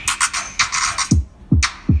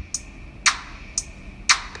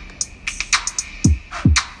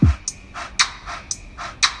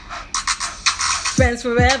Friends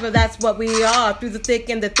forever, that's what we are. Through the thick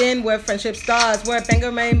and the thin, we're friendship stars. We're banger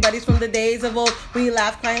main buddies from the days of old. We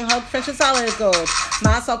laugh, cry, and hug, friendship solid as gold.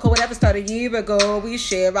 My soul whatever started a year ago. We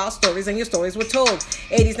share our stories and your stories were told.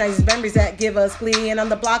 80s, 90s memories that give us glee. And on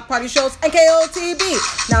the block party shows,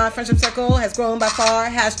 NKOTB. Now our friendship circle has grown by far.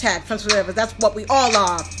 Hashtag friends forever, that's what we all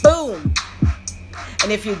are. Boom.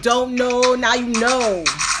 And if you don't know, now you know.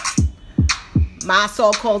 My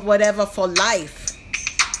so-called whatever for life.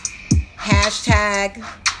 Hashtag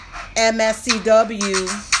MSCW.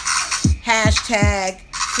 Hashtag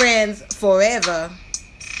friends forever.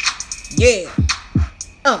 Yeah.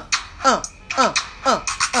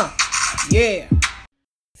 Yeah.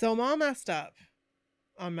 So I'm all messed up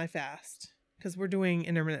on my fast because we're doing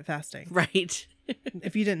intermittent fasting. Right.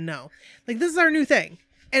 If you didn't know. Like, this is our new thing.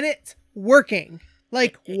 And it's working.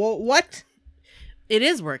 Like, what? It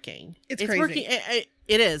is working. It's crazy. working.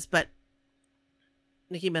 It is, but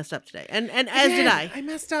Nikki messed up today. And as did I. I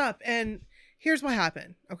messed up. And here's what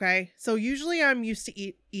happened. Okay. So usually I'm used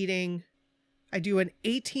to eating. I do an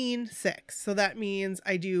 18-6. So that means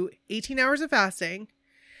I do 18 hours of fasting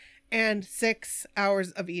and 6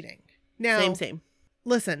 hours of eating. Now, Same.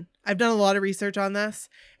 Listen, I've done a lot of research on this,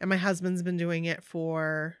 and my husband's been doing it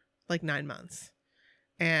for like 9 months.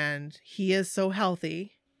 And he is so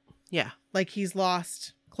healthy. Yeah. Like, he's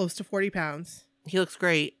lost close to 40 pounds. He looks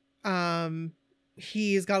great.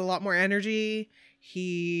 He's got a lot more energy.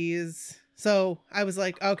 So I was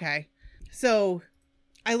like, okay. So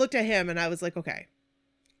I looked at him and I was like, okay,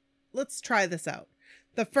 let's try this out.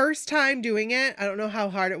 The first time doing it, I don't know how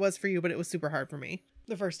hard it was for you, but it was super hard for me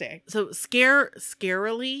the first day. So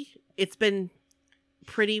scarily, it's been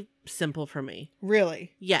pretty simple for me.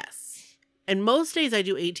 Really? Yes. And most days I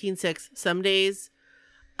do 18-6. Some days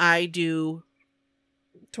I do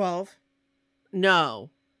 12.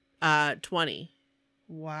 No. 20.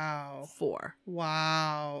 Wow. 4.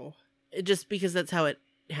 Wow. Just because that's how it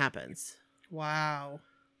happens. Wow.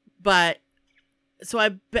 But so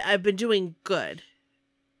I've been doing good.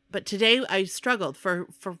 But today I struggled for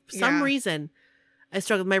some reason. I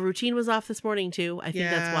struggled. My routine was off this morning too. I think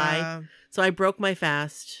that's why. So I broke my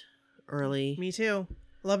fast early. Me too.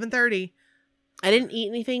 11:30. I didn't eat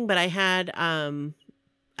anything, but I had I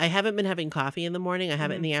haven't been having coffee in the morning. I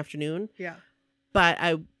have it in the afternoon. Yeah. But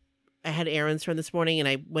I had errands from this morning and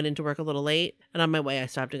I went into work a little late. And on my way I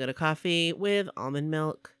stopped and got a coffee with almond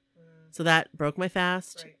milk. So that broke my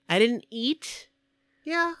fast. Right. I didn't eat.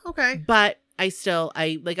 Yeah, okay. But I've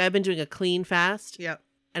been doing a clean fast. Yep.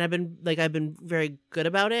 And I've been very good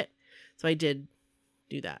about it. So I did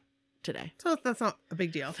do that today. So that's not a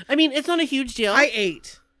big deal. I mean, it's not a huge deal. I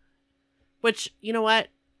ate. Which, you know what?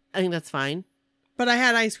 I think that's fine. But I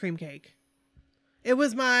had ice cream cake. It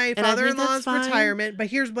was my father-in-law's retirement, but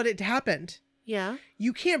here's what it happened. Yeah.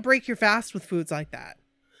 You can't break your fast with foods like that.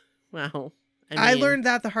 Wow. I learned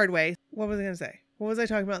that the hard way. What was I going to say? What was I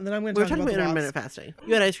talking about? And then I'm going to talk about intermittent fasting.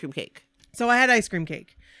 You had ice cream cake. So I had ice cream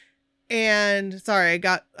cake. And sorry,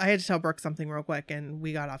 I had to tell Brooke something real quick and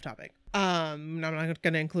we got off topic. I'm not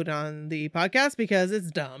going to include it on the podcast because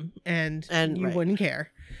it's dumb and you wouldn't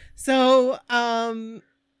care. So,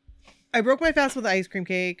 I broke my fast with ice cream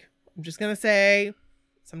cake. I'm just going to say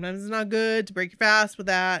sometimes it's not good to break your fast with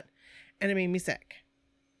that. And it made me sick.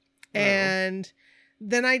 Wow. And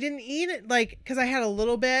then I didn't eat it because I had a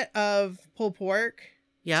little bit of pulled pork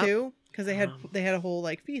too. Because they had a whole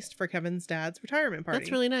feast for Kevin's dad's retirement party.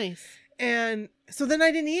 That's really nice. And so then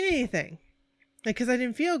I didn't eat anything, because I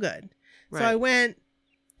didn't feel good. Right. So I went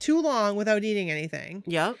too long without eating anything.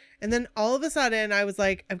 Yep. And then all of a sudden I was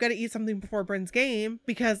like, I've got to eat something before Bryn's game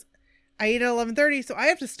because I ate at 11:30, so I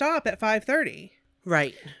have to stop at 5:30.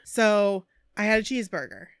 Right. So I had a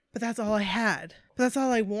cheeseburger, but that's all I had. But that's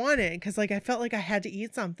all I wanted because I felt like I had to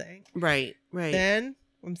eat something. Right. Right. Then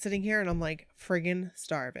I'm sitting here and I'm friggin'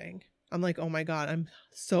 starving. I'm like, oh my God, I'm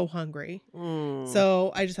so hungry.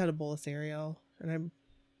 So I just had a bowl of cereal and I'm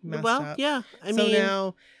messed up. Yeah. I mean, so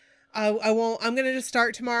now I won't, I'm going to just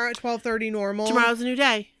start tomorrow at 12:30 normal. Tomorrow's a new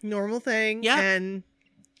day. Normal thing. Yeah. And,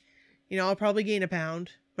 I'll probably gain a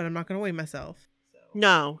pound, but I'm not going to weigh myself.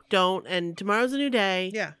 No, don't. And tomorrow's a new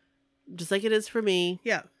day. Yeah. Just like it is for me.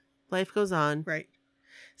 Yeah. Life goes on. Right.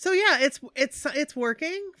 So yeah, it's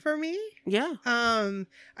working for me. Yeah.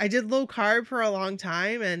 I did low carb for a long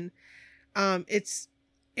time and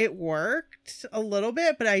it worked a little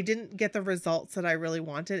bit, but I didn't get the results that I really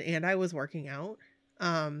wanted, and I was working out.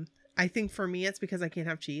 I think for me it's because I can't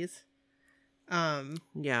have cheese.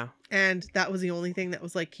 Yeah. And that was the only thing that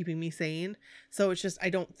was keeping me sane. So it's just I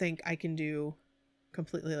don't think I can do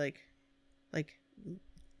completely like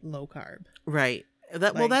low carb. Right.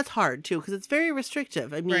 Well, that's hard too because it's very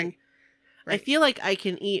restrictive. I mean, right. I feel like I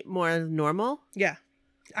can eat more normal. Yeah.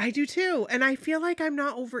 I do too. And I feel like I'm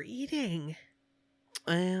not overeating.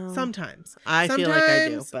 Well, sometimes. I feel like I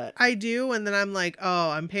do, but I do, and then I'm like, oh,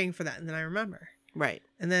 I'm paying for that, and then I remember. Right.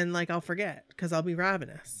 And then like I'll forget because I'll be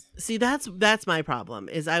ravenous. See, that's my problem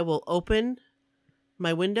is I will open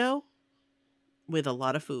my window with a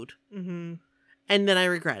lot of food. Mm-hmm. And then I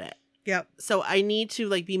regret it. Yep. So I need to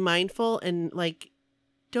like be mindful and like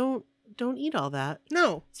don't eat all that.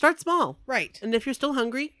 No. Start small. Right. And if you're still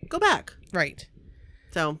hungry, go back. Right.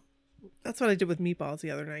 So that's what I did with meatballs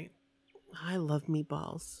the other night. I love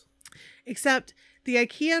meatballs. Except the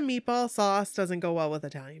IKEA meatball sauce doesn't go well with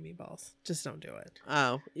Italian meatballs. Just don't do it.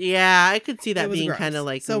 Oh, yeah. I could see that being kind of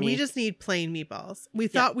like so we just need plain meatballs. We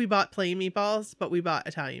thought we bought plain meatballs, but we bought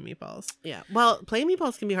Italian meatballs. Yeah. Well, plain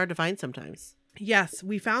meatballs can be hard to find sometimes. Yes.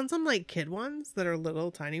 We found some like kid ones that are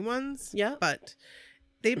little tiny ones. Yeah. But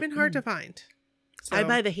they've been hard to find. So. I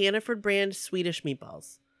buy the Hannaford brand Swedish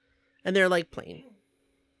meatballs. And they're like plain.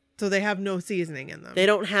 So they have no seasoning in them. They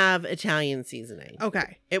don't have Italian seasoning.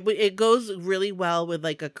 Okay. It goes really well with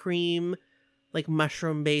like a cream, like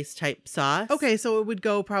mushroom based type sauce. Okay, so it would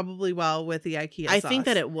go probably well with the IKEA sauce. I think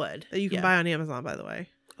that it would. That you can buy on Amazon, by the way.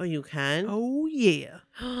 Oh, you can? Oh, yeah.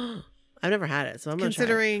 I've never had it, so I'm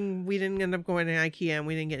considering we didn't end up going to IKEA and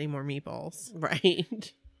we didn't get any more meatballs.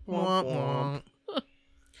 Right. Womp womp.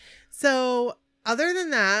 So, other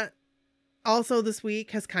than that, also this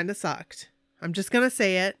week has kind of sucked. I'm just going to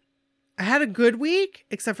say it. I had a good week,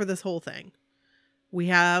 except for this whole thing. We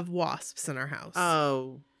have wasps in our house.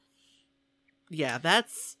 Oh. Yeah,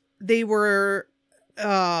 They were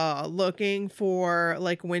looking for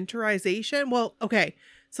like winterization. Well, okay.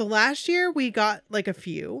 So last year we got like a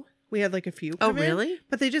few. We had like a few come in, really?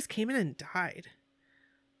 but they just came in and died.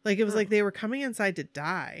 Like it was like they were coming inside to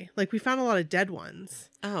die. Like we found a lot of dead ones.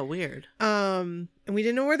 Oh, weird. And we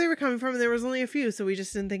didn't know where they were coming from. And there was only a few, so we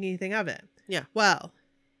just didn't think anything of it. Yeah. Well,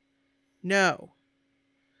 no.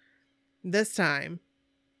 This time,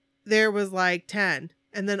 there was like 10,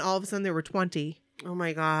 and then all of a sudden there were 20. Oh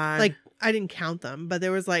my God. Like, I didn't count them, but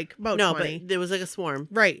there was like about 20. But there was like a swarm.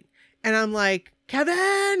 Right. And I'm like,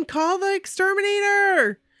 Kevin, call the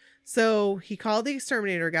exterminator. So he called the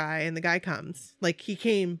exterminator guy, and the guy comes. Like, he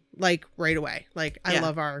came like right away. Like, I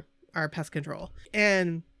love our pest control.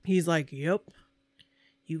 And he's like, yep,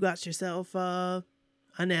 you got yourself a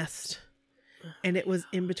nest. And it was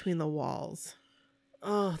in between the walls.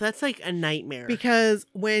 Oh, that's like a nightmare. Because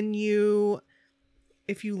if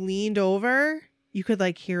you leaned over, you could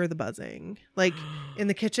like hear the buzzing. Like in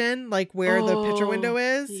the kitchen, like where the picture window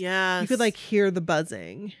is. Yes. You could like hear the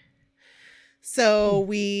buzzing. So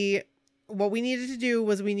what we needed to do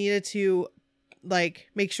was we needed to like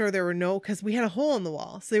make sure there were because we had a hole in the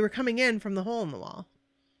wall. So they were coming in from the hole in the wall.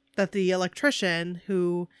 That the electrician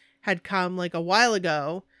who had come like a while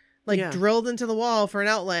ago drilled into the wall for an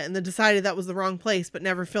outlet and then decided that was the wrong place, but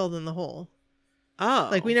never filled in the hole. Oh.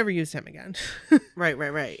 Like, we never used him again. Right. We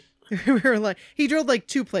were like, he drilled like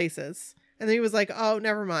 2 places. And then he was like, oh,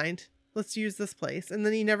 never mind. Let's use this place. And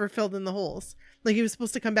then he never filled in the holes. Like, he was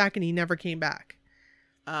supposed to come back and he never came back.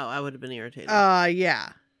 Oh, I would have been irritated.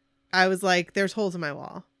 Yeah. I was like, there's holes in my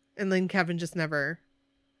wall. And then Kevin just never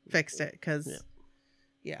fixed it because,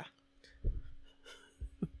 yeah.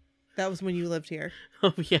 That was when you lived here.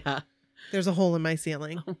 Oh, yeah. There's a hole in my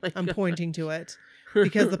ceiling. Oh my I'm God. pointing to it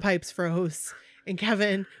because the pipes froze. And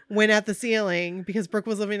Kevin went at the ceiling because Brooke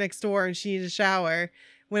was living next door and she needed a shower.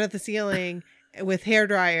 Went at the ceiling with hair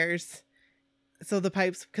dryers. So the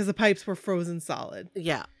pipes were frozen solid.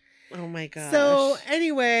 Yeah. Oh my gosh. So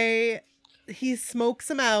anyway, he smokes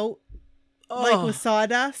them out like with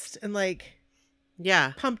sawdust and like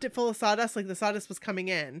pumped it full of sawdust. Like the sawdust was coming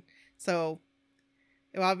in. So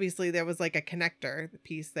obviously there was like a connector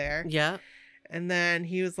piece there. Yeah. And then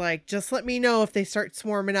he was like, just let me know if they start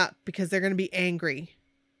swarming up because they're going to be angry.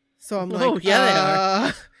 So I'm like, oh, yeah, they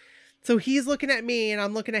are. So he's looking at me and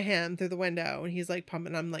I'm looking at him through the window and he's like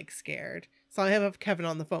pumping. I'm like scared. So I have Kevin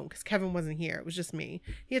on the phone because Kevin wasn't here. It was just me.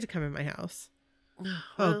 He had to come in my house.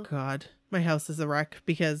 Oh, God. My house is a wreck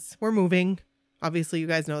because we're moving. Obviously, you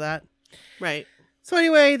guys know that. Right. So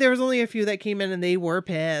anyway, there was only a few that came in and they were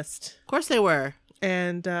pissed. Of course they were.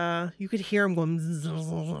 And you could hear them going.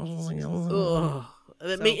 Ugh.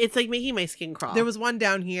 It's like making my skin crawl. There was one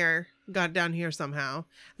down here. Got down here somehow.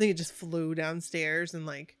 I think it just flew downstairs and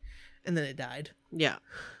then it died. Yeah.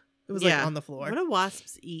 It was like on the floor. What do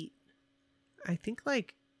wasps eat? I think I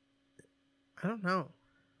don't know.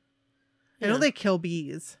 I know they kill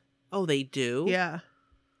bees. Oh, they do? Yeah.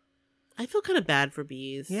 I feel kind of bad for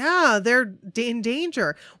bees. Yeah, they're in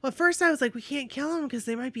danger. Well, at first I was like, we can't kill them because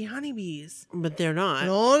they might be honeybees. But they're not.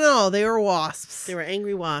 No, they were wasps. They were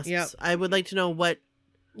angry wasps. Yep. I would like to know what...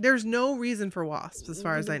 There's no reason for wasps as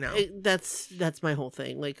far as I know. That's my whole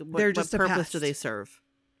thing. Like, They're just what a purpose pest. do they serve?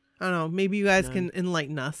 I don't know. Maybe you guys can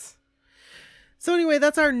enlighten us. So anyway,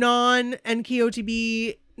 that's our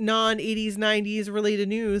non-NKOTB, non-80s, 90s related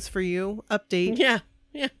news for you. Update. Yeah.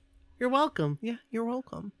 You're welcome. Yeah, you're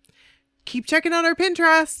welcome. Keep checking out our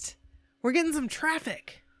Pinterest. We're getting some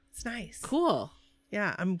traffic. It's nice. Cool.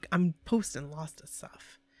 Yeah, I'm posting lots of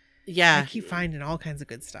stuff. Yeah. I keep finding all kinds of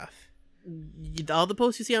good stuff. All the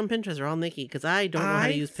posts you see on Pinterest are all Nikki because I don't know how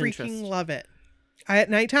to use Pinterest. I freaking love it.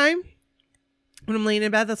 At nighttime, when I'm laying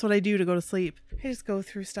in bed, that's what I do to go to sleep. I just go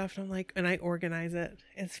through stuff and I'm like, and I organize it.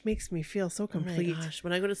 It makes me feel so complete. Oh my gosh.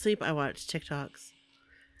 When I go to sleep, I watch TikToks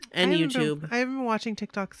and YouTube. I haven't been watching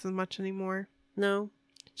TikToks as much anymore. No.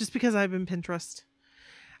 Just because I've been Pinterest.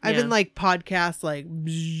 I've been like podcasts, like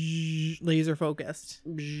laser focused.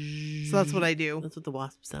 So that's what I do. That's what the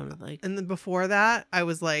wasp sounded like. And then before that, I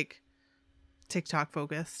was like TikTok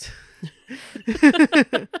focused.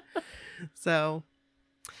 So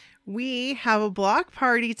we have a block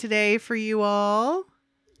party today for you all.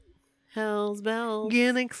 Hell's bells.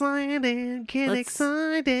 Get excited. Get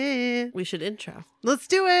excited. We should intro. Let's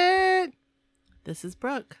do it. This is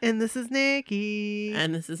Brooke. And this is Nikki.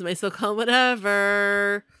 And this is my so-called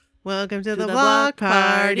whatever. Welcome to the block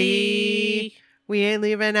party. We ain't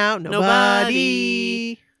leaving out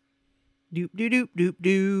nobody. Doop doop doop doop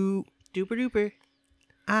doop. Duper duper.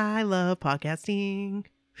 I love podcasting.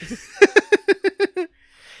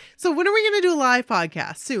 So when are we going to do a live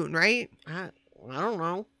podcast? Soon, right? I don't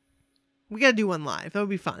know. We got to do one live. That would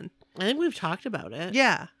be fun. I think we've talked about it.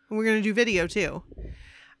 Yeah. And we're going to do video too.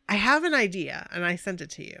 I have an idea and I sent it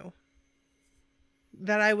to you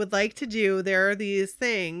that I would like to do. There are these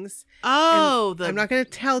things. Oh, I'm not going to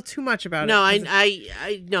tell too much about it. I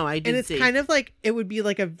did. And it's kind of like, it would be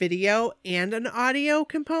like a video and an audio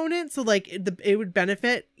component. So like it would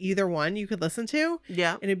benefit either one you could listen to.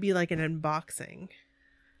 Yeah. And it'd be like an unboxing.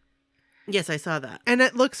 Yes, I saw that. And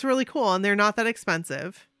it looks really cool and they're not that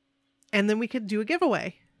expensive. And then we could do a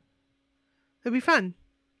giveaway. It'd be fun.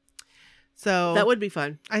 So that would be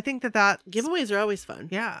fun. I think that giveaways are always fun.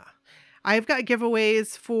 Yeah. I've got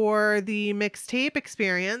giveaways for the mixtape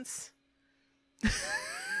experience.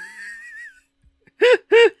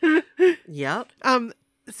 Yep.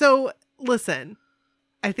 So listen,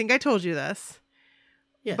 I think I told you this.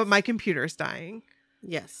 Yes. But my computer's dying.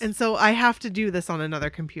 Yes. And so I have to do this on another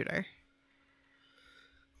computer.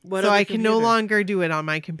 What so I can no longer do it on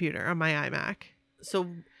my computer, on my iMac. So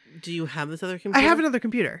do you have this other computer? I have another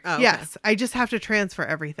computer. Oh, okay. Yes. I just have to transfer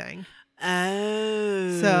everything.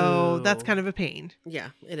 Oh. So that's kind of a pain. Yeah,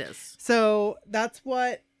 it is. So that's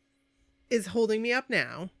what is holding me up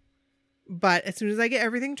now. But as soon as I get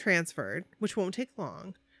everything transferred, which won't take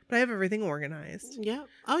long, but I have everything organized. Yeah.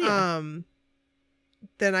 Oh yeah.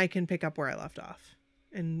 Then I can pick up where I left off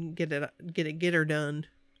and get her done.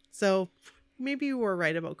 So maybe you were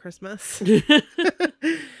right about Christmas.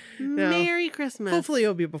 No. Merry Christmas. Hopefully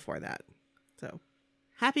it'll be before that. So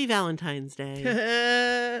happy Valentine's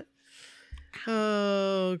Day.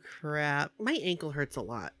 Oh crap. My ankle hurts a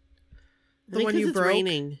lot. The one you it's broke?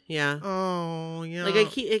 raining. Yeah. Oh yeah. Like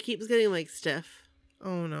it keeps getting like stiff.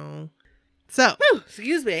 Oh no. So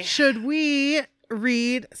excuse me. Should we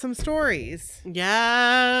read some stories?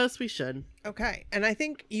 Yes, we should. Okay. And I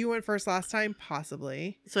think you went first last time,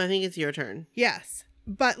 possibly. So I think it's your turn. Yes.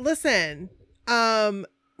 But listen,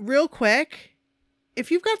 real quick,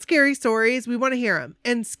 if you've got scary stories, we want to hear them.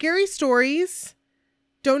 And scary stories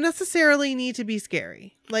don't necessarily need to be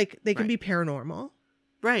scary. Like they can be paranormal.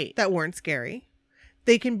 Right. That weren't scary.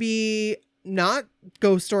 They can be not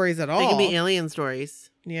ghost stories at all. They can be alien stories.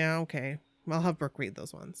 Yeah, okay. I'll have Brooke read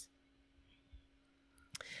those ones.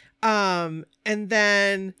 And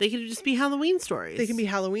then they could just be Halloween stories. They can be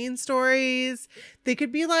Halloween stories. They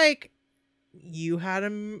could be like you had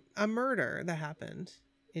a murder that happened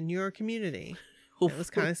in your community. It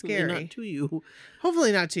was kind of scary. Not to you.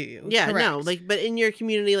 Hopefully not to you. Yeah, correct. no, like, but in your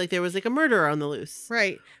community, like there was like a murderer on the loose,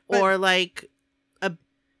 right? Or like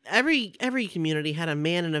every community had a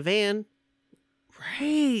man in a van.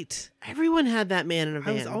 Right. Everyone had that man in a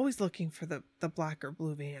van. I was always looking for the black or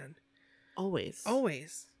blue van. Always.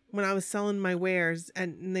 When I was selling my wares at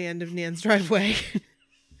the end of Nan's driveway.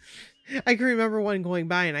 I can remember one going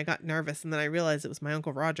by and I got nervous and then I realized it was my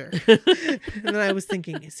Uncle Roger. And then I was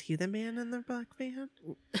thinking, is he the man in the black van?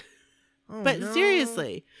 Oh, but no.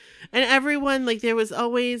 Seriously. And everyone, like there was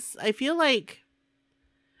always, I feel like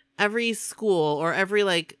every school or every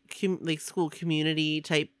like school community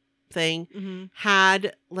type thing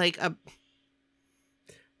had like a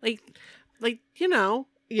you know,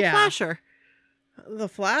 a flasher. The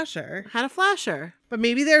flasher had a flasher. But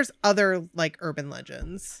maybe there's other like urban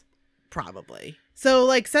legends. Probably. So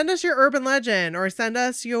like send us your urban legend or send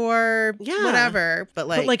us your whatever. But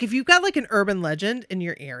like if you've got like an urban legend in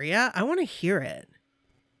your area, I want to hear it.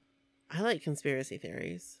 I like conspiracy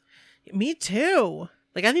theories. Me too.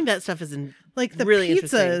 Like I think that stuff is like the really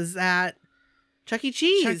pizzas at Chuck E.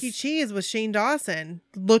 Cheese. Chuck E. Cheese with Shane Dawson.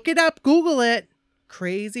 Look it up. Google it.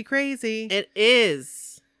 Crazy. It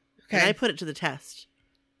is. Okay. And I put it to the test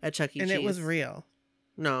at Chuck E. Cheese. And it was real.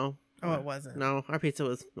 No. Oh, it wasn't. No, our pizza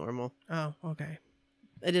was normal. Oh, okay.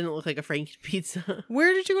 It didn't look like a Frankie pizza.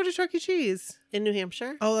 Where did you go to Chuck E. Cheese? In New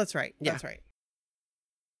Hampshire. Oh, that's right. Yeah. That's right.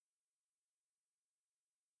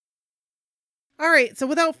 All right. So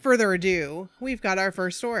without further ado, we've got our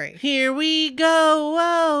first story. Here we go.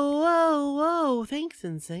 Whoa, whoa, whoa. Thanks,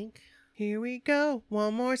 NSYNC. Here we go.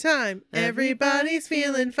 One more time. Everybody's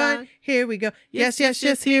feeling fine. Here we go. Yes, yes,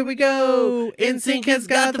 yes. Here we go. NSYNC has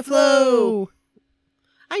got the flow.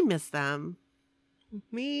 I miss them.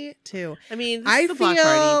 Me too. I mean, I feel party,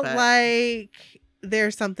 but like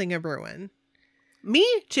there's something a brewing. Me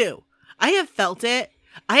too. I have felt it.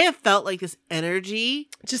 I have felt like this energy.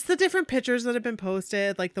 Just the different pictures that have been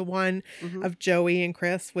posted, like the one of Joey and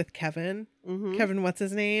Chris with Kevin. Kevin, what's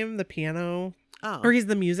his name? The piano. Oh. Or he's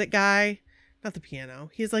the music guy. Not the piano.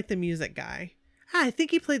 He's like the music guy. I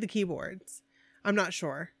think he played the keyboards. I'm not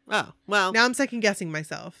sure. Oh, well. Now I'm second guessing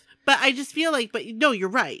myself. But I just feel like, no, you're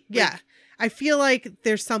right. Yeah. Like, I feel like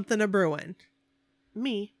there's something a brewing.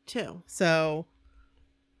 Me too. So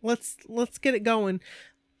let's get it going.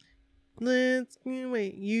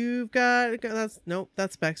 Wait, you've got that's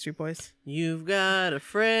Backstreet Boys. You've got a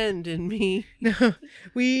friend in me. No,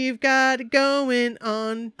 we've got it going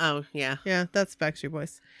on. Oh, yeah. Yeah, that's Backstreet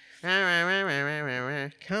Boys.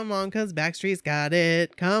 Come on, cause Backstreet's got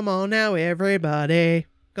it. Come on now, everybody.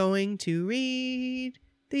 Going to read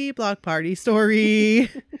the Block Party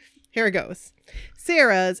story. Here it goes.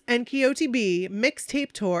 Sarah's NKOTB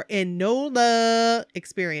mixtape tour in NOLA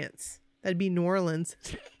experience. That'd be New Orleans.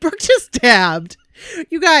 Brooke just dabbed.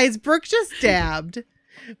 You guys, Brooke just dabbed.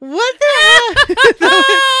 What the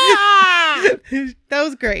hell? That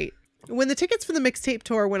was great. When the tickets for the mixtape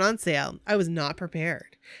tour went on sale, I was not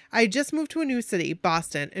prepared. I had just moved to a new city,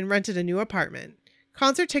 Boston, and rented a new apartment.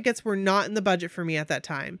 Concert tickets were not in the budget for me at that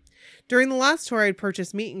time. During the last tour, I'd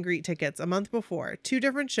purchased meet and greet tickets a month before, 2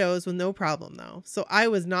 different shows with no problem though, so I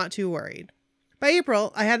was not too worried. By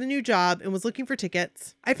April, I had a new job and was looking for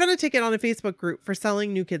tickets. I found a ticket on a Facebook group for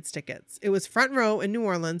selling New Kids tickets. It was front row in New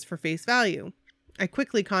Orleans for face value. I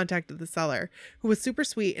quickly contacted the seller, who was super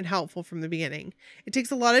sweet and helpful from the beginning. It takes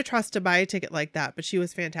a lot of trust to buy a ticket like that, but she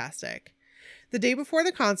was fantastic. The day before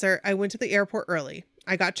the concert, I went to the airport early.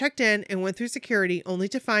 I got checked in and went through security only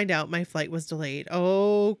to find out my flight was delayed.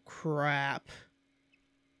 Oh, crap.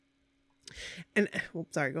 And,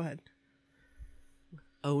 sorry, go ahead.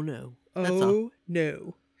 Oh, no. Oh,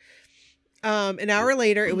 no. An hour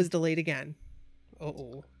later, it was delayed again.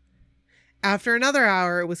 Uh-oh. After another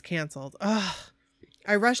hour, it was canceled. Ugh.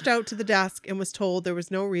 I rushed out to the desk and was told there was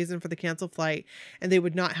no reason for the canceled flight and they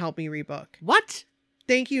would not help me rebook. What?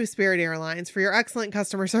 Thank you, Spirit Airlines, for your excellent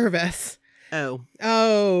customer service. Oh,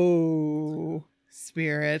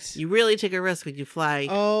 Spirit. You really take a risk when you fly.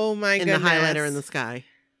 Oh, my goodness. In the highlighter in the sky.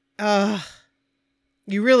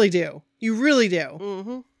 You really do. You really do.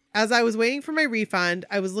 Mm-hmm. As I was waiting for my refund,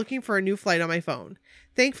 I was looking for a new flight on my phone.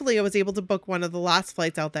 Thankfully, I was able to book one of the last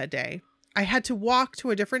flights out that day. I had to walk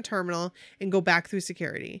to a different terminal and go back through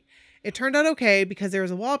security. It turned out okay because there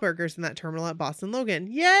was a Wahlburgers in that terminal at Boston Logan.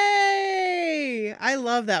 Yay! I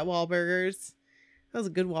love that Wahlburgers. That was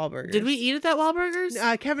a good Wahlburgers. Did we eat at that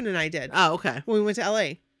Wahlburgers? Kevin and I did. Oh, okay. When we went to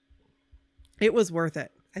LA. It was worth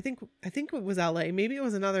it. I think it was LA. Maybe it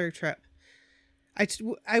was another trip.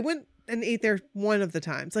 I went and ate there one of the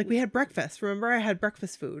times. Like we had breakfast. Remember I had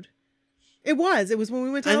breakfast food. It was when we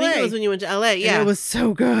went to LA. I think it was when you went to LA. Yeah. And it was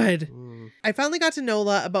so good. I finally got to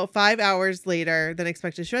NOLA about 5 hours later than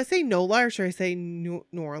expected. Should I say NOLA or should I say New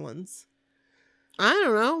Orleans? I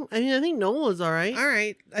don't know. I mean, I think NOLA's all right. All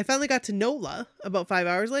right. I finally got to NOLA about 5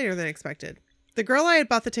 hours later than expected. The girl I had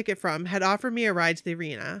bought the ticket from had offered me a ride to the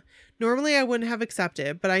arena. Normally I wouldn't have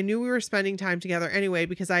accepted, but I knew we were spending time together anyway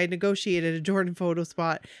because I had negotiated a Jordan photo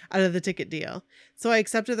spot out of the ticket deal. So I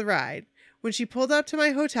accepted the ride. When she pulled up to my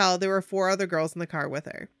hotel, there were 4 other girls in the car with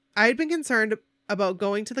her. I had been concerned about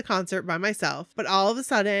going to the concert by myself, but all of a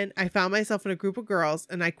sudden I found myself in a group of girls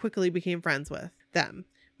and I quickly became friends with them.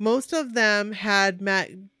 Most of them had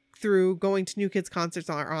met through going to New Kids concerts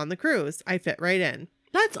on the cruise. I fit right in.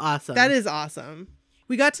 That's awesome. That is awesome.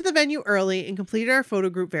 We got to the venue early and completed our photo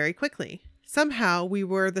group very quickly. Somehow we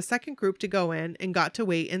were the second group to go in and got to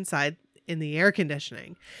wait inside in the air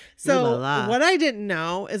conditioning. So what I didn't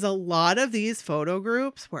know is a lot of these photo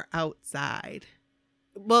groups were outside.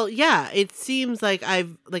 Well, yeah, it seems like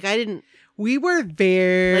we were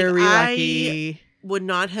very lucky. I would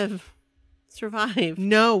not have survived.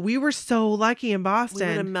 No, we were so lucky in Boston. We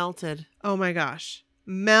would have melted. Oh my gosh.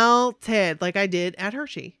 Melted like I did at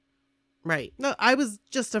Hershey. Right. No, I was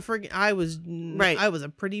just I was a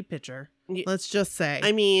pretty picture. Let's just say.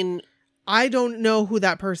 I mean, I don't know who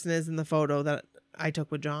that person is in the photo that I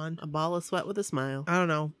took with John. A ball of sweat with a smile. I don't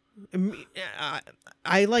know.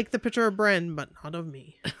 I like the picture of Bren, but not of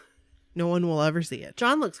me. No one will ever see it.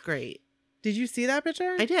 John looks great. Did you see that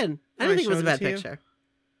picture? I did. I didn't think it was a bad picture.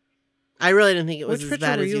 I really didn't think it was as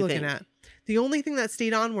bad as you think. Which picture were you looking at? The only thing that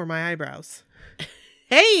stayed on were my eyebrows.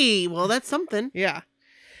 Hey, well, that's something. Yeah.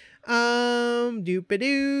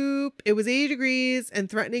 Doop-a-doop. It was 80 degrees and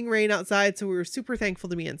threatening rain outside, so we were super thankful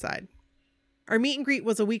to be inside. Our meet and greet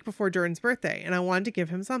was a week before Jordan's birthday, and I wanted to give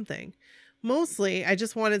him something. Mostly, I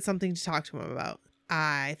just wanted something to talk to him about.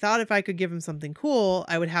 I thought if I could give him something cool,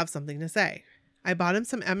 I would have something to say. I bought him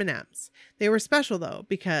some M&Ms. They were special, though,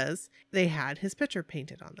 because they had his picture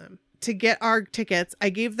painted on them. To get our tickets, I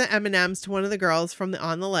gave the M&Ms to one of the girls from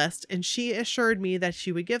on the list, and she assured me that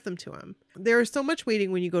she would give them to him. There is so much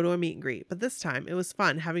waiting when you go to a meet and greet, but this time it was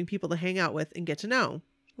fun having people to hang out with and get to know.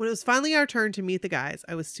 When it was finally our turn to meet the guys,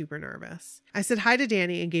 I was super nervous. I said hi to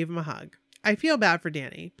Danny and gave him a hug. I feel bad for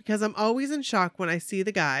Danny because I'm always in shock when I see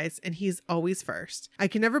the guys and he's always first. I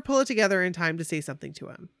can never pull it together in time to say something to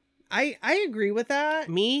him. I agree with that.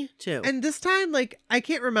 Me too. And this time, I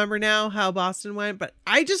can't remember now how Boston went, but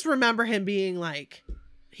I just remember him being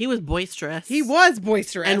he was boisterous. He was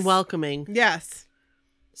boisterous. And welcoming. Yes.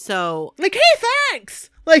 So. Hey, thanks!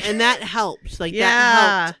 And that helped. That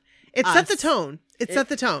helped. It set the tone. It set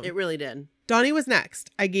the tone. It really did. Donnie was next.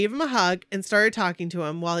 I gave him a hug and started talking to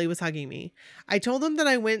him while he was hugging me. I told him that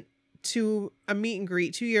I went to a meet and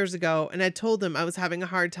greet 2 years ago, and I told him I was having a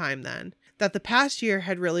hard time then. That the past year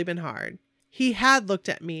had really been hard. He had looked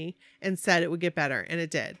at me and said it would get better, and it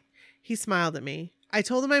did. He smiled at me. I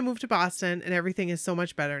told him I moved to Boston and everything is so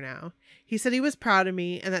much better now. He said he was proud of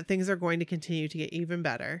me and that things are going to continue to get even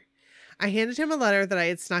better. I handed him a letter that I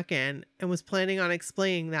had snuck in and was planning on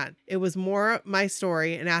explaining that it was more my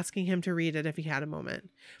story and asking him to read it if he had a moment.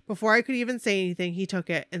 Before I could even say anything, he took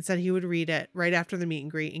it and said he would read it right after the meet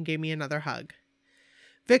and greet and gave me another hug.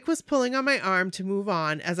 Vic was pulling on my arm to move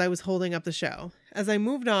on as I was holding up the show. As I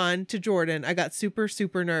moved on to Jordan, I got super,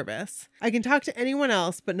 super nervous. I can talk to anyone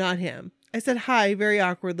else, but not him. I said hi very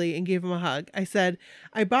awkwardly and gave him a hug. I said,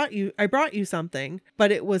 I brought you something,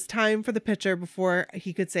 but it was time for the picture before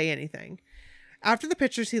he could say anything. After the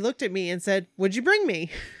pictures, he looked at me and said, "What'd you bring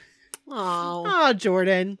me?" Oh,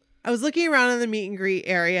 Jordan. I was looking around in the meet and greet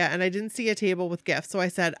area and I didn't see a table with gifts. So I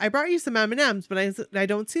said, I brought you some M&Ms, but I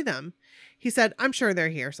don't see them. He said, I'm sure they're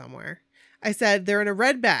here somewhere. I said, they're in a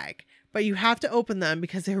red bag, but you have to open them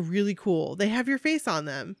because they're really cool. They have your face on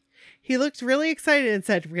them. He looked really excited and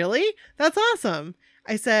said, really? That's awesome.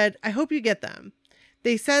 I said, I hope you get them.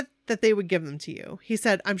 They said that they would give them to you. He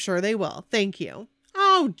said, I'm sure they will. Thank you.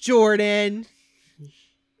 Oh, Jordan.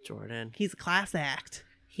 He's a class act.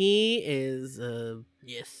 He is,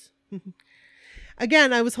 yes.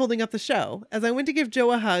 Again, I was holding up the show. As I went to give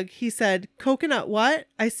Joe a hug, he said, coconut what?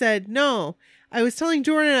 I said, no. I was telling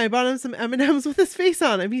Jordan I bought him some M&Ms with his face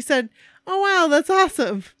on him. He said, oh, wow, that's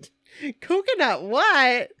awesome. Coconut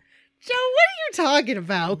what? Joe, what are you talking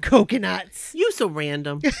about? Coconuts. You so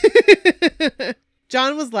random.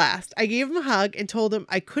 John was last. I gave him a hug and told him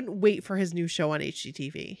I couldn't wait for his new show on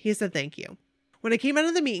HGTV. He said, thank you. When I came out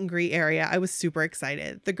of the meet and greet area, I was super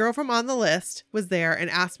excited. The girl from On the List was there and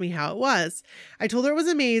asked me how it was. I told her it was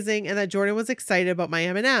amazing and that Jordan was excited about my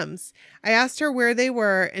M&Ms. I asked her where they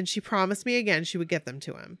were and she promised me again she would get them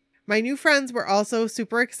to him. My new friends were also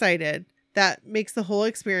super excited. That makes the whole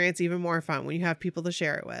experience even more fun when you have people to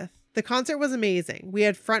share it with. The concert was amazing. We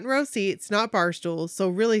had front row seats, not bar stools, so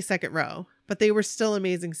really second row, but they were still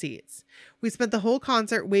amazing seats. We spent the whole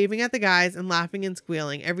concert waving at the guys and laughing and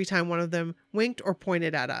squealing every time one of them winked or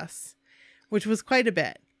pointed at us, which was quite a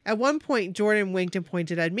bit. At one point, Jordan winked and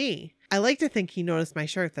pointed at me. I like to think he noticed my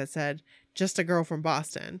shirt that said, just a girl from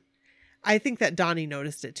Boston. I think that Donnie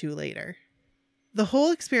noticed it too later. The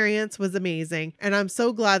whole experience was amazing, and I'm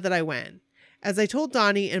so glad that I went. As I told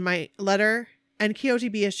Donnie in my letter,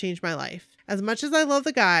 NKOTB has changed my life. As much as I love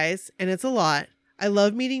the guys, and it's a lot, I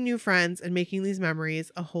love meeting new friends and making these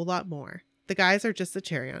memories a whole lot more. The guys are just the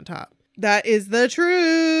cherry on top. That is the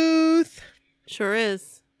truth. Sure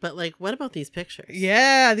is. But like, what about these pictures?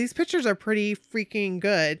 Yeah, these pictures are pretty freaking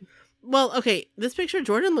good. Well, okay, this picture,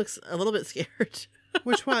 Jordan looks a little bit scared.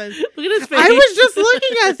 Which one? Look at his face. I was just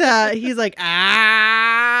looking at that. He's like,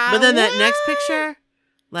 ah. But then that next picture,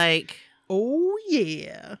 like, oh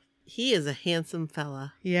yeah, he is a handsome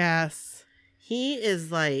fella. Yes, he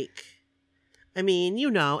is like, I mean,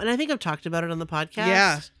 you know, and I think I've talked about it on the podcast.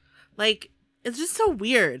 Yeah, like, it's just so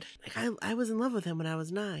weird. Like, I was in love with him when I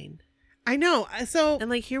was 9. I know. So and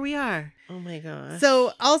like, here we are. Oh my god.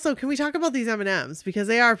 So also, can we talk about these M&Ms because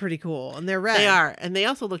they are pretty cool and they're red. They are, and they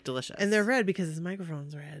also look delicious. And they're red because his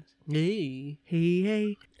microphone's red. Hey,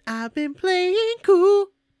 hey, I've been playing cool.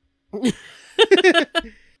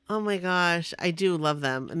 Oh my gosh, I do love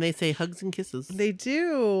them, and they say hugs and kisses. They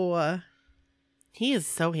do. He is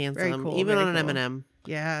so handsome, Very cool, even very on an cool. M&M.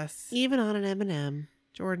 Yes, Even on an M&M.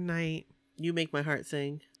 Jordan Knight. You make my heart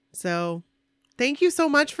sing. So, thank you so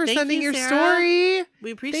much for Thank sending you, your Sarah. story.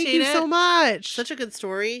 We appreciate Thank you it so much. Such a good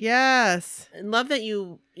story. Yes, And love that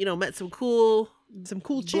you met some cool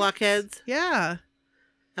chicks. blockheads Yeah.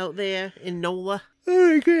 out there in NOLA. Oh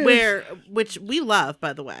my goodness. Which we love,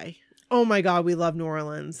 by the way, Oh my God, we love New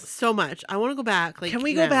Orleans. so much. I want to go back. Like, Can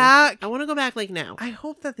we now. go back? I want to go back like now. I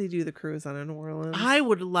hope that they do the cruise on a New Orleans. I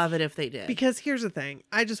would love it if they did. Because here's the thing.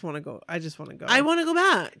 I just want to go. I want to go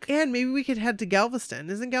back. And maybe we could head to Galveston.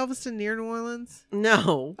 Isn't Galveston near New Orleans?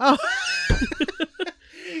 No. Oh.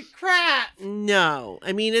 Crap. No.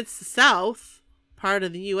 I mean, it's the south part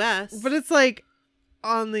of the U.S. But it's like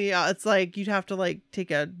on the, it's like you'd have to like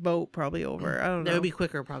take a boat probably over. I don't know. That would be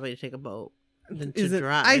quicker probably to take a boat than to Is it,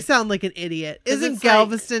 drive. I sound like an idiot. 'Cause Isn't it's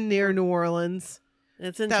Galveston near New Orleans?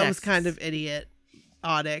 It's in That Texas. was kind of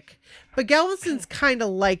idiotic. But Galveston's kind of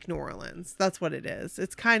like New Orleans. That's what it is.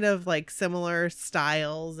 It's kind of like similar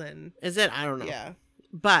styles and Is it? I don't know. yeah.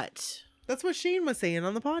 But That's what Shane was saying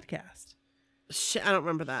on the podcast. I don't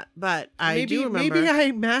remember that. But I do remember. Maybe I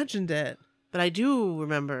imagined it. But I do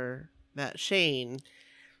remember that Shane.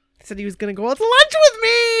 Said he was going to go out to lunch with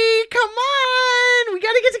me. Come on. We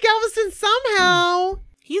got to get to Galveston somehow.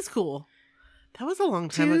 He's cool. That was a long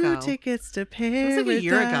time 2 ago. tickets to Paradise. like a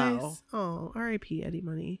year ago. Oh, R.I.P. Eddie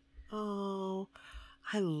Money. Oh,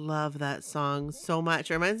 I love that song so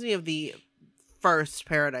much. It reminds me of the first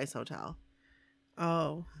Paradise Hotel.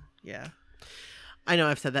 Oh, yeah. I know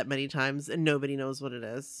I've said that many times and nobody knows what it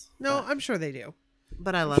is. No, I'm sure they do.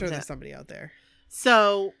 But I I'm love sure it. there's somebody out there.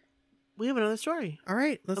 So we have another story. All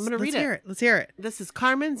right. I'm gonna read hear it. Let's hear it. This is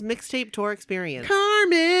Carmen's mixtape tour experience.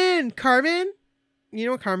 Carmen. You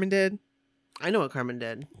know what Carmen did? I know what Carmen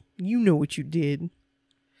did. You know what you did.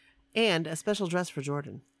 And a special dress for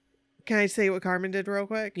Jordan. Can I say what Carmen did real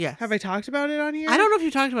quick? Yes. Have I talked about it on here? I don't know if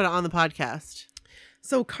you talked about it on the podcast.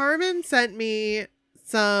 So Carmen sent me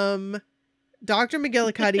some Dr.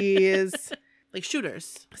 McGillicuddy's. Like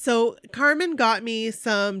shooters. So Carmen got me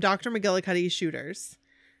some Dr. McGillicuddy's shooters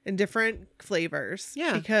in different flavors.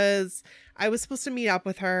 Yeah. Because I was supposed to meet up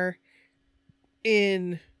with her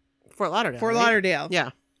in Fort Lauderdale. Fort right? Lauderdale.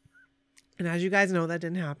 Yeah. And as you guys know, that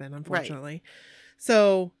didn't happen, unfortunately. Right.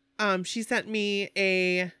 So she sent me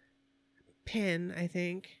a pin, I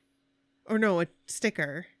think. Or no, a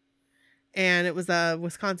sticker. And it was a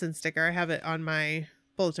Wisconsin sticker. I have it on my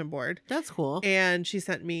bulletin board. That's cool. And she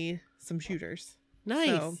sent me some shooters. Nice.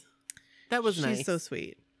 So, that was nice. She's so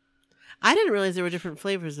sweet. I didn't realize there were different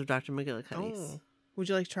flavors of Dr. McGillicuddy's. Oh. Would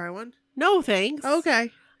you like to try one? No, thanks. Okay.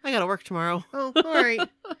 I gotta work tomorrow. Oh, all right.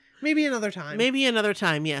 Maybe another time. Maybe another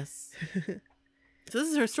time, yes. So this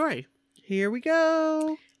is her story. Here we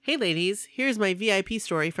go. Hey, ladies. Here's my VIP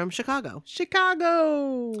story from Chicago.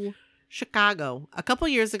 Chicago. A couple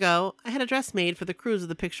years ago, I had a dress made for the cruise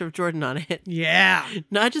with a picture of Jordan on it. Yeah.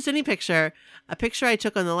 Not just any picture, a picture I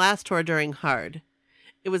took on the last tour during Hard.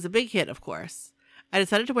 It was a big hit, of course. I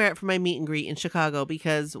decided to wear it for my meet and greet in Chicago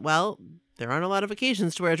because, well, there aren't a lot of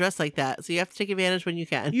occasions to wear a dress like that, so you have to take advantage when you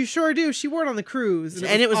can. You sure do. She wore it on the cruise.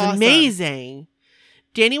 And it was awesome. Amazing.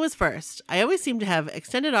 Danny was first. I always seem to have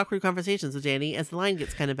extended awkward conversations with Danny as the line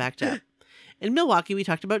gets kind of backed up. In Milwaukee, we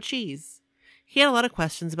talked about cheese. He had a lot of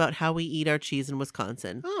questions about how we eat our cheese in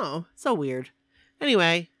Wisconsin. Oh. So weird.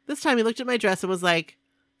 Anyway, this time he looked at my dress and was like,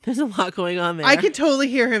 there's a lot going on there. I could totally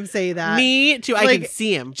hear him say that. Me too. I could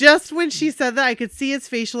see him. Just when she said that, I could see his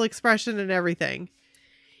facial expression and everything.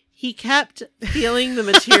 He kept feeling the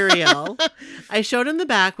material. I showed him the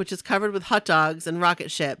back, which is covered with hot dogs and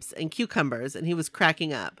rocket ships and cucumbers, and he was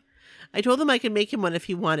cracking up. I told him I could make him one if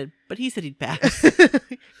he wanted, but he said he'd pass.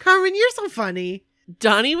 Carmen, you're so funny.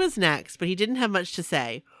 Donnie was next, but he didn't have much to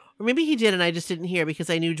say. Or maybe he did and I just didn't hear because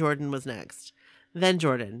I knew Jordan was next. Then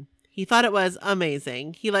Jordan. He thought it was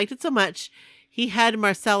amazing. He liked it so much, he had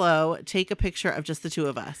Marcelo take a picture of just the two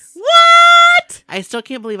of us. What? I still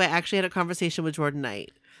can't believe I actually had a conversation with Jordan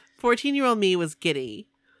Knight. 14-year-old me was giddy.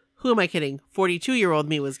 Who am I kidding? 42-year-old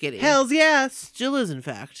me was giddy. Hells yes. Still is, in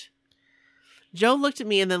fact. Joe looked at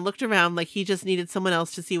me and then looked around like he just needed someone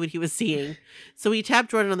else to see what he was seeing. So he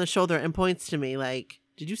tapped Jordan on the shoulder and points to me like,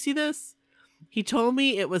 did you see this? He told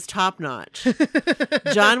me it was top notch.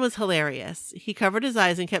 John was hilarious. He covered his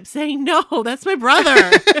eyes and kept saying, no, that's my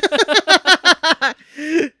brother.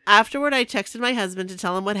 Afterward, I texted my husband to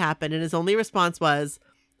tell him what happened, and his only response was,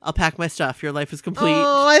 I'll pack my stuff. Your life is complete.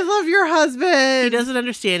 Oh, I love your husband. He doesn't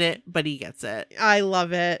understand it, but he gets it. I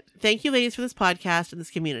love it. Thank you, ladies, for this podcast and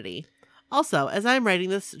this community. Also, as I'm writing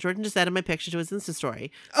this, Jordan just added my picture to his Insta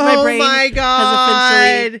story. So my God.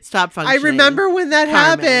 Has officially stopped functioning. I remember when that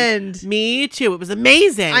happened. Me too. It was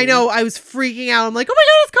amazing. I know. I was freaking out. I'm like, oh my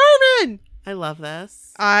God, it's Carmen. I love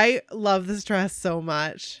this. I love this dress so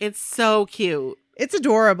much. It's so cute. It's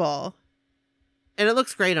adorable. And it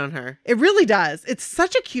looks great on her. It really does. It's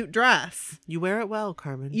such a cute dress. You wear it well,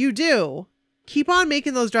 Carmen. You do. Keep on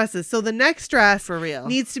making those dresses. So the next dress for real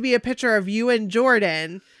needs to be a picture of you and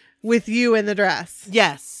Jordan with you in the dress.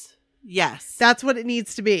 Yes. Yes. That's what it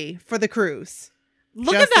needs to be for the cruise.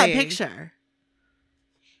 Look at that picture.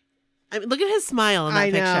 I mean, look at his smile in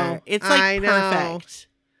that picture. It's like perfect.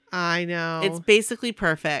 I know. It's basically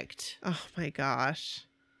perfect. Oh my gosh.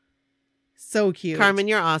 So cute. Carmen,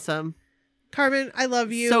 you're awesome. Carmen, I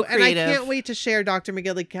love you. So creative. And I can't wait to share Dr.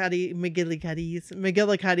 McGillicuddy's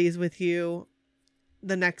with you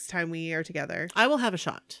the next time we are together. I will have a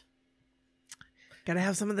shot. Gotta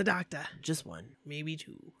have some of the doctor. Just one, maybe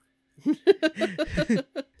two.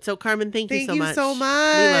 So, Carmen, thank you so much. Thank you so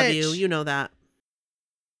much. We love you. You know that.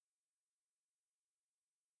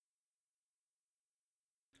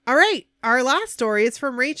 All right. Our last story is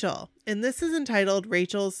from Rachel, and this is entitled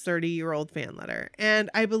Rachel's 30-year-old fan letter.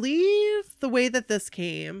 And I believe the way that this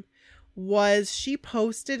came was she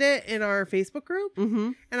posted it in our Facebook group.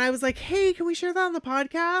 Mm-hmm. And I was like, hey, can we share that on the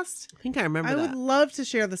podcast? I think I remember that. I would love to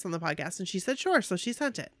share this on the podcast. And she said, sure. So she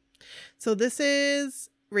sent it. So this is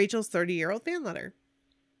Rachel's 30-year-old fan letter.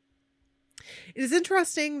 It is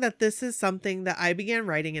interesting that this is something that I began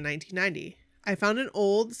writing in 1990. I found an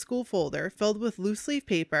old school folder filled with loose leaf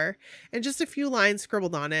paper and just a few lines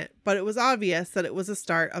scribbled on it, but it was obvious that it was the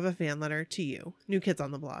start of a fan letter to you, New Kids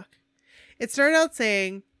on the Block. It started out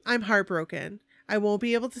saying, I'm heartbroken. I won't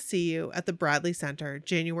be able to see you at the Bradley Center,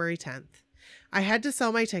 January 10th. I had to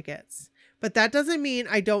sell my tickets, but that doesn't mean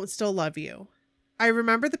I don't still love you. I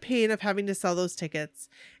remember the pain of having to sell those tickets,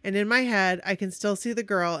 and in my head, I can still see the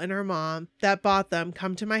girl and her mom that bought them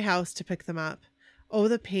come to my house to pick them up. Oh,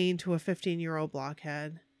 the pain to a 15-year-old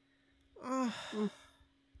blockhead. Oh.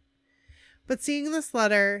 But seeing this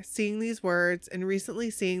letter, seeing these words, and recently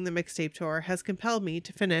seeing the mixtape tour has compelled me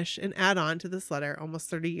to finish and add on to this letter almost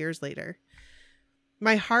 30 years later.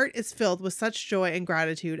 My heart is filled with such joy and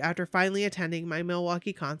gratitude after finally attending my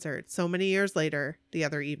Milwaukee concert so many years later the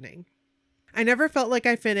other evening. I never felt like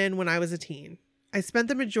I fit in when I was a teen. I spent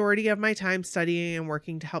the majority of my time studying and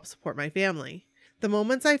working to help support my family. The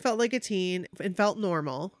moments I felt like a teen and felt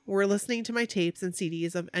normal were listening to my tapes and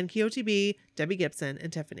CDs of NKOTB, Debbie Gibson,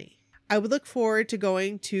 and Tiffany. I would look forward to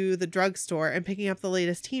going to the drugstore and picking up the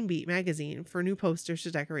latest Teen Beat magazine for new posters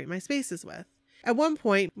to decorate my spaces with. At one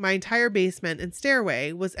point, my entire basement and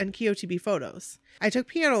stairway was NKOTB photos. I took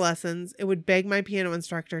piano lessons and would beg my piano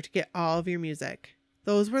instructor to get all of your music.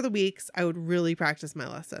 Those were the weeks I would really practice my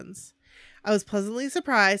lessons. I was pleasantly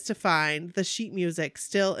surprised to find the sheet music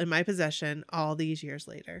still in my possession all these years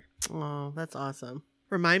later. Oh, that's awesome.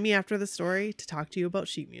 Remind me after the story to talk to you about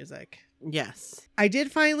sheet music. Yes. I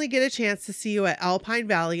did finally get a chance to see you at Alpine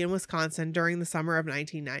Valley in Wisconsin during the summer of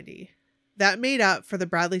 1990. That made up for the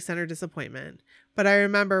Bradley Center disappointment, but I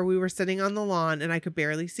remember we were sitting on the lawn and I could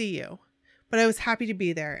barely see you. But I was happy to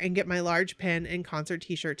be there and get my large pin and concert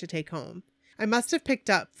t-shirt to take home. I must have picked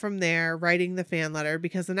up from there writing the fan letter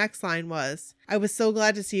because the next line was, I was so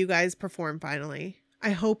glad to see you guys perform finally.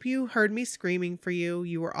 I hope you heard me screaming for you.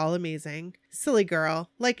 You were all amazing. Silly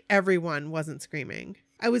girl, like everyone wasn't screaming.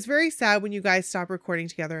 I was very sad when you guys stopped recording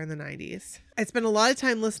together in the 90s. I spent a lot of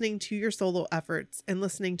time listening to your solo efforts and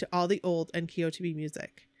listening to all the old NKOTB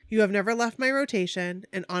music. You have never left my rotation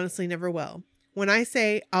and honestly never will. When I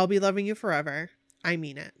say I'll be loving you forever, I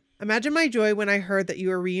mean it. Imagine my joy when I heard that you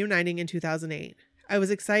were reuniting in 2008. I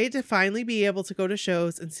was excited to finally be able to go to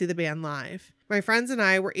shows and see the band live. My friends and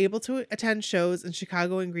I were able to attend shows in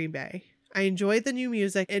Chicago and Green Bay. I enjoyed the new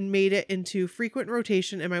music and made it into frequent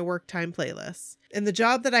rotation in my work time playlists. In the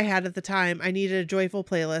job that I had at the time, I needed a joyful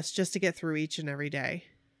playlist just to get through each and every day.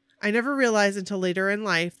 I never realized until later in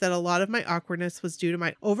life that a lot of my awkwardness was due to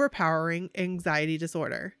my overpowering anxiety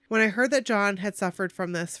disorder. When I heard that John had suffered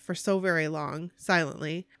from this for so very long,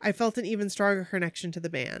 silently, I felt an even stronger connection to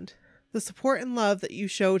the band. The support and love that you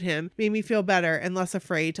showed him made me feel better and less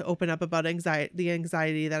afraid to open up about the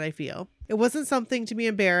anxiety that I feel. It wasn't something to be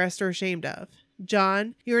embarrassed or ashamed of.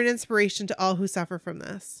 John, you're an inspiration to all who suffer from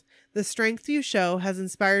this. The strength you show has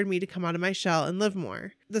inspired me to come out of my shell and live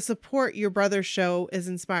more. The support your brothers show is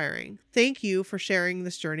inspiring. Thank you for sharing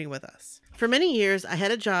this journey with us. For many years, I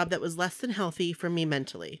had a job that was less than healthy for me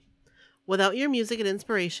mentally. Without your music and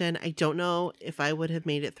inspiration, I don't know if I would have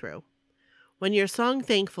made it through. When your song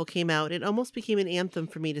Thankful came out, it almost became an anthem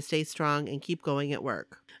for me to stay strong and keep going at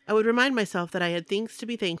work. I would remind myself that I had things to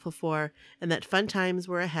be thankful for and that fun times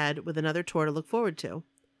were ahead with another tour to look forward to.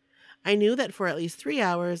 I knew that for at least 3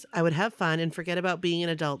 hours, I would have fun and forget about being an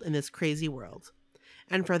adult in this crazy world.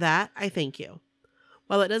 And for that, I thank you.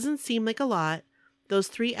 While it doesn't seem like a lot, those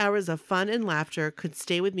 3 hours of fun and laughter could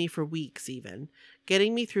stay with me for weeks even,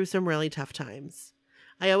 getting me through some really tough times.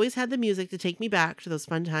 I always had the music to take me back to those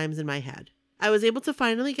fun times in my head. I was able to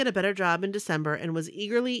finally get a better job in December and was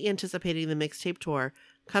eagerly anticipating the mixtape tour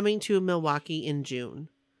coming to Milwaukee in June.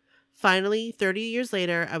 Finally, 30 years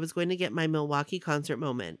later, I was going to get my Milwaukee concert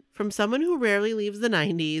moment. From someone who rarely leaves the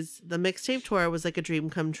 90s, the mixtape tour was like a dream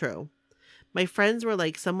come true. My friends were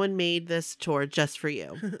like, someone made this tour just for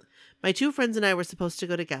you. My 2 friends and I were supposed to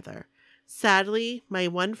go together. Sadly, my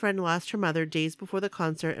one friend lost her mother days before the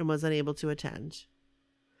concert and was unable to attend.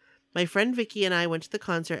 My friend Vicky and I went to the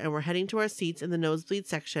concert and were heading to our seats in the nosebleed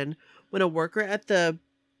section when a worker at the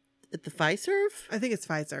Fiserv? I think it's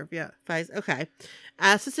Fiserv, yeah. Okay.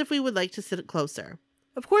 Asked us if we would like to sit closer.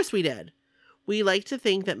 Of course we did. We like to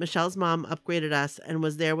think that Michelle's mom upgraded us and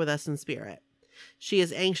was there with us in spirit. She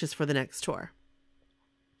is anxious for the next tour.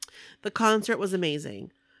 The concert was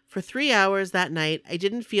amazing. For 3 hours that night, I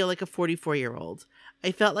didn't feel like a 44-year-old.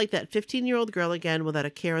 I felt like that 15-year-old girl again without a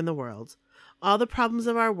care in the world. All the problems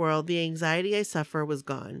of our world, the anxiety I suffer was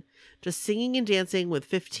gone. Just singing and dancing with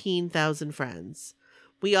 15,000 friends.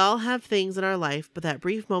 We all have things in our life, but that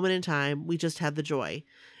brief moment in time, we just had the joy.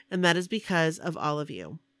 And that is because of all of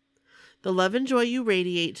you. The love and joy you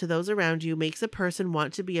radiate to those around you makes a person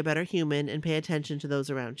want to be a better human and pay attention to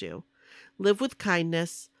those around you. Live with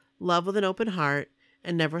kindness, love with an open heart,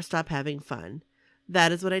 and never stop having fun.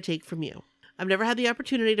 That is what I take from you. I've never had the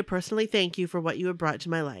opportunity to personally thank you for what you have brought to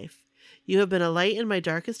my life. You have been a light in my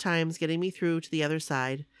darkest times, getting me through to the other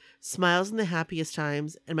side, smiles in the happiest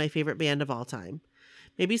times, and my favorite band of all time.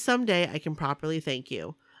 Maybe someday I can properly thank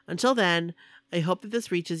you. Until then, I hope that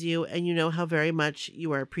this reaches you and you know how very much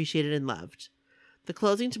you are appreciated and loved. The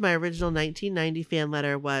closing to my original 1990 fan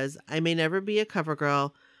letter was, I may never be a cover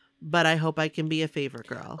girl, but I hope I can be a favorite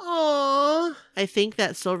girl. Aww. I think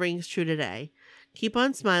that still rings true today. Keep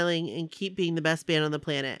on smiling and keep being the best band on the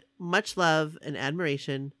planet. Much love and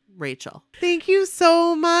admiration, Rachel. Thank you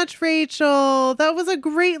so much, Rachel. That was a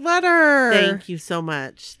great letter. Thank you so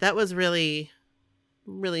much. That was really,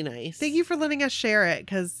 really nice. Thank you for letting us share it,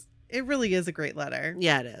 because it really is a great letter.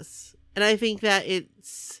 Yeah, it is. And I think that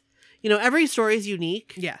it's, every story is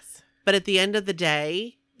unique. Yes. But at the end of the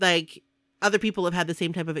day, like, other people have had the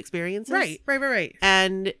same type of experiences. Right.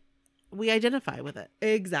 And we identify with it.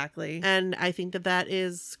 Exactly. And I think that that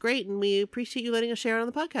is great. And we appreciate you letting us share it on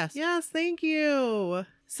the podcast. Yes, thank you.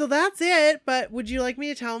 So that's it. But would you like me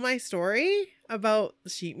to tell my story about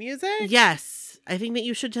sheet music? Yes. I think that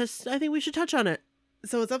I think we should touch on it.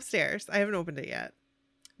 So it's upstairs. I haven't opened it yet.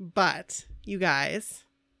 But you guys,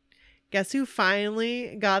 guess who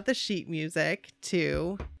finally got the sheet music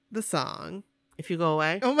to the song? If You Go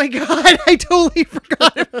Away. Oh my God, I totally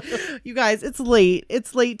forgot. You guys, it's late.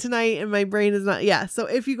 It's late tonight and my brain is not. Yeah, so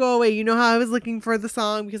If You Go Away, you know how I was looking for the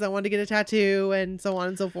song because I wanted to get a tattoo and so on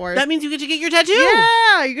and so forth. That means you get to get your tattoo.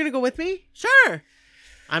 Yeah, you're going to go with me? Sure.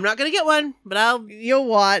 I'm not going to get one, but you'll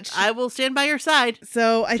watch. I will stand by your side.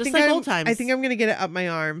 So I Just think like old times. I think I'm going to get it up my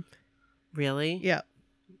arm. Really? Yeah.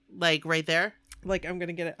 Like right there? Like I'm going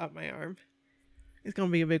to get it up my arm. It's going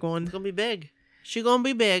to be a big one. It's going to be big. She going to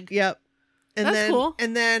be big. Yep. And That's then, cool.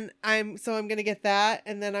 And then I'm going to get that.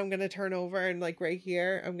 And then I'm going to turn over and like right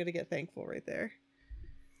here, I'm going to get Thankful right there.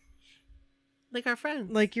 Like our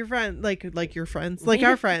friends. Like your friend, like your friends, like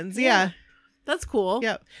our friends. Yeah. That's cool.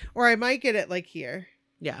 Yep. Or I might get it like here.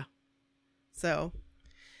 Yeah. So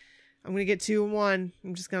I'm going to get 2 in 1.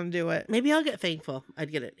 I'm just going to do it. Maybe I'll get Thankful.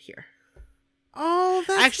 I'd get it here. Oh,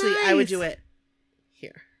 that's Actually, nice. I would do it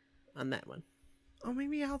here on that one. Oh,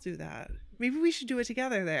 maybe I'll do that. Maybe we should do it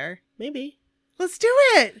together there. Maybe. Let's do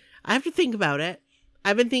it. I have to think about it.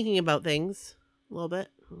 I've been thinking about things a little bit.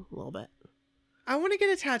 I want to get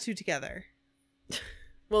a tattoo together.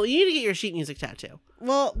 Well, you need to get your sheet music tattoo.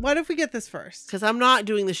 Well, what if we get this first? Because I'm not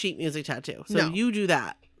doing the sheet music tattoo. So you do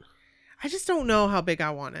that. I just don't know how big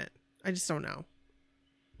I want it. I just don't know.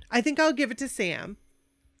 I think I'll give it to Sam,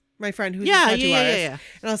 my friend who's a tattoo artist.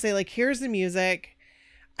 And I'll say, like, here's the music.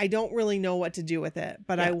 I don't really know what to do with it,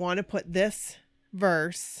 but I want to put this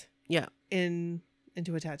verse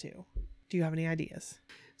into a tattoo. Do you have any ideas?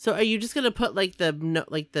 So are you just going to put like the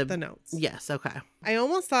notes? Yes. Okay. I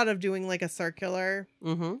almost thought of doing like a circular,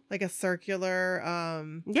 thing.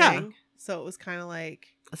 So it was kind of like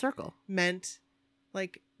a circle meant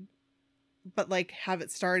like, but like have it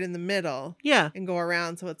start in the middle. Yeah. And go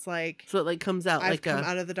around. So it's like. So it like comes out I've come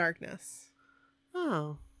out of the darkness.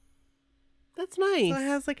 Oh. That's nice. So it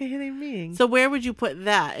has like a hidden meaning. So where would you put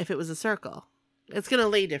that if it was a circle? It's going to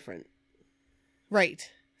lay different. Right.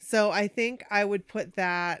 So I think I would put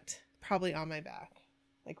that probably on my back.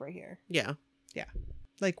 Like right here. Yeah. Yeah.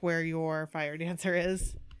 Like where your fire dancer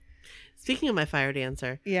is. Speaking of my fire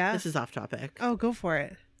dancer. Yeah. This is off topic. Oh, go for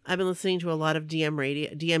it. I've been listening to a lot of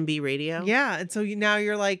DMB radio. Yeah. And so now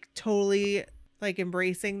you're like totally like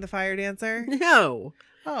embracing the fire dancer? No.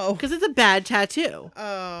 Oh. Because it's a bad tattoo.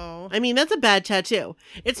 Oh. I mean, that's a bad tattoo.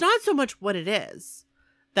 It's not so much what it is.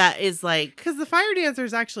 That is like. Because the fire dancer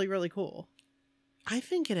is actually really cool. I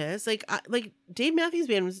think it is. Like Dave Matthews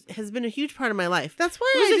Band has been a huge part of my life. That's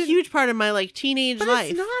why it was a huge part of my like teenage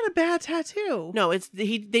life. It's not a bad tattoo. No,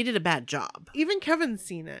 they did a bad job. Even Kevin's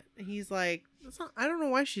seen it. He's like, I don't know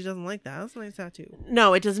why she doesn't like that. That's a nice tattoo.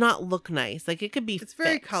 No, it does not look nice. Like it could be. It's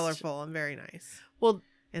very colorful and very nice. Well,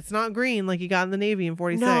 it's not green like you got in the Navy in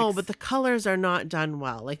 46. No, but the colors are not done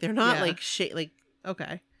well. Like they're not like like.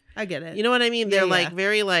 Okay, I get it. You know what I mean? They're like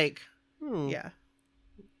very like. Yeah.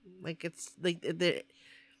 Like it's like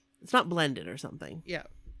it's not blended or something. Yeah.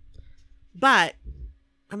 But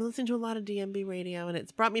I'm listening to a lot of DMB radio and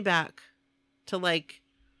it's brought me back to like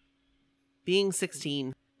being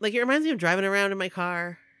 16. Like it reminds me of driving around in my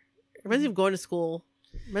car. It reminds me of going to school.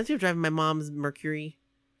 It reminds me of driving my mom's Mercury.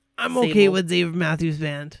 I'm okay with Dave Matthews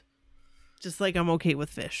Band. Just like I'm okay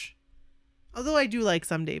with Fish. Although I do like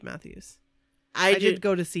some Dave Matthews. I did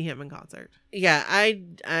go to see him in concert. Yeah, I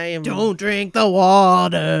am. Don't drink the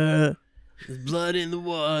water. There's blood in the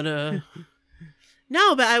water.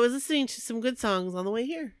 No, but I was listening to some good songs on the way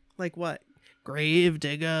here. Like what? Grave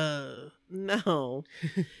Digger. No.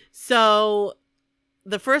 So,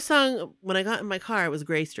 the first song when I got in my car, it was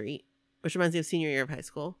Gray Street, which reminds me of senior year of high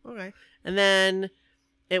school. Okay. And then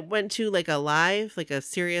it went to like a live, like a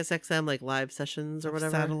Sirius XM, like live sessions or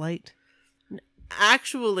whatever. Satellite.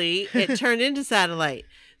 Actually, it turned into Satellite.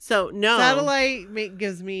 So, no. Satellite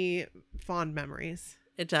gives me fond memories.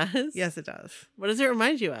 It does? Yes, it does. What does it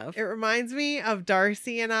remind you of? It reminds me of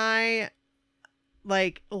Darcy and I,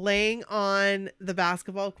 like, laying on the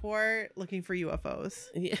basketball court looking for UFOs.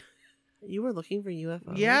 Yeah. You were looking for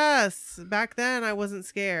UFOs? Yes. Back then, I wasn't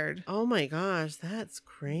scared. Oh, my gosh. That's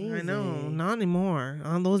crazy. I know. Not anymore.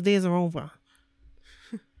 Those days are over.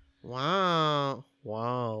 Wow.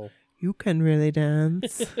 Wow. You can really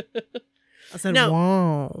dance. I said, no.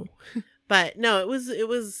 Wow. But no, it was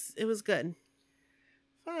good.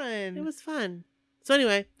 Fun. It was fun. So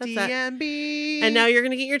anyway, that's DMB. And now you're going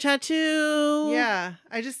to get your tattoo. Yeah.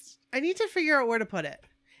 I need to figure out where to put it.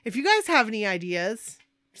 If you guys have any ideas,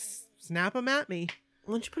 snap them at me.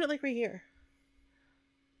 Why don't you put it like right here?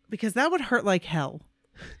 Because that would hurt like hell.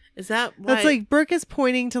 Is that why? That's like Brooke is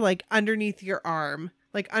pointing to like underneath your arm.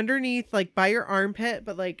 Like underneath, like by your armpit,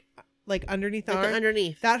 but like underneath the arm.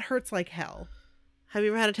 Underneath. That hurts like hell. Have you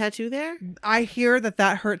ever had a tattoo there? I hear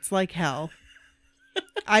that hurts like hell.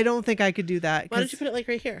 I don't think I could do that. Why don't you put it like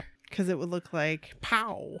right here? Because it would look like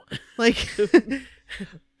pow. Like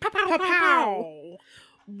pow, pow, pow.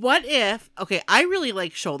 What if, okay, I really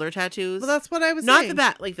like shoulder tattoos. Well, that's what I was saying. Not the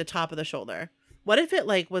back, like the top of the shoulder. What if it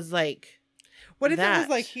like was like What if that? It was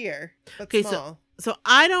like here, but okay, small? So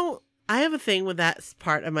I have a thing with that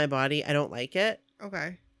part of my body. I don't like it.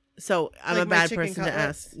 Okay. So I'm like a bad person to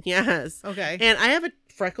ask. Yes. Okay. And I have a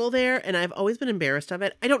freckle there, and I've always been embarrassed of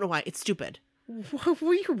it. I don't know why. It's stupid.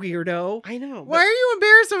 We weirdo. I know. Why are you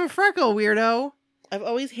embarrassed of a freckle, weirdo? I've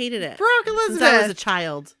always hated it. Brooke Elizabeth. Since I was a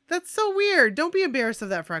child. That's so weird. Don't be embarrassed of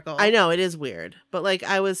that freckle. I know, it is weird. But like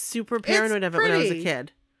I was super paranoid of it when I was a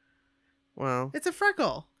kid. Wow. It's a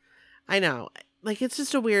freckle. I know. Like it's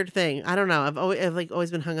just a weird thing. I don't know. I've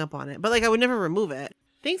always been hung up on it. But like I would never remove it.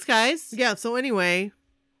 Thanks, guys. Yeah, so anyway.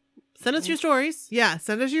 Send us your stories. Yeah,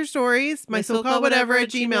 send us your stories.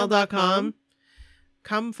 mysocalledwhatever@gmail.com.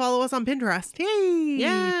 Come follow us on Pinterest. Yay!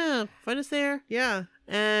 Yeah, find us there. Yeah.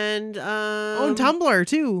 And on Tumblr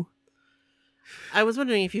too. I was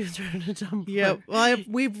wondering if you started a Tumblr. Yeah. Well,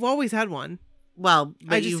 we've always had one. Well,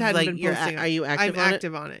 I just hadn't been posting. Are you active? I'm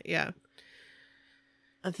active on it. Yeah.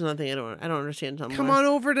 That's another thing I don't understand Tumblr. Come on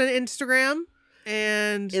over to Instagram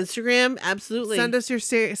and absolutely. Send us your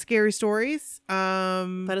scary stories.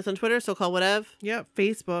 Find us on Twitter, so-called whatever. Yep,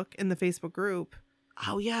 Facebook in the Facebook group.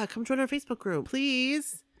 Oh yeah, come join our Facebook group,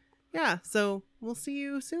 please. Yeah, so we'll see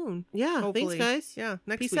you soon. Yeah, hopefully. Thanks, guys. Yeah,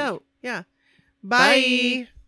 next Peace week. out. Yeah, bye.